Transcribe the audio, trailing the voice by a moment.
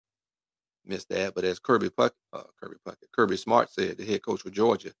missed that. But as Kirby Smart said, the head coach for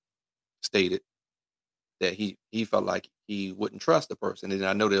Georgia, stated that he felt like he wouldn't trust the person. And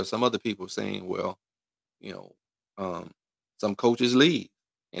I know there are some other people saying, well, you know, um, some coaches leave,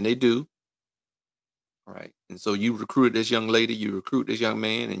 and they do, right? And so you recruited this young lady, you recruit this young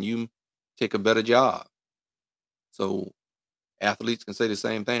man, and you take a better job. So athletes can say the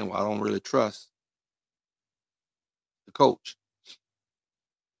same thing. Well, I don't really trust the coach,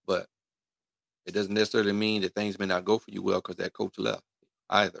 but it doesn't necessarily mean that things may not go for you well because that coach left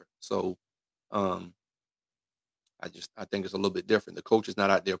either. So um, I think it's a little bit different. The coach is not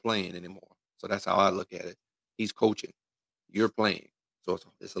out there playing anymore. So that's how I look at it. He's coaching, you're playing. So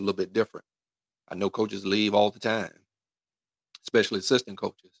it's a little bit different. I know coaches leave all the time, especially assistant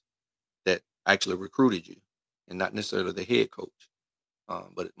coaches that actually recruited you, and not necessarily the head coach,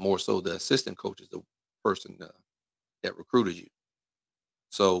 but more so the assistant coach is the person that recruited you.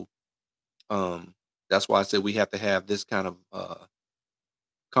 So um, that's why I said we have to have this kind of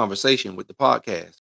conversation with the podcast.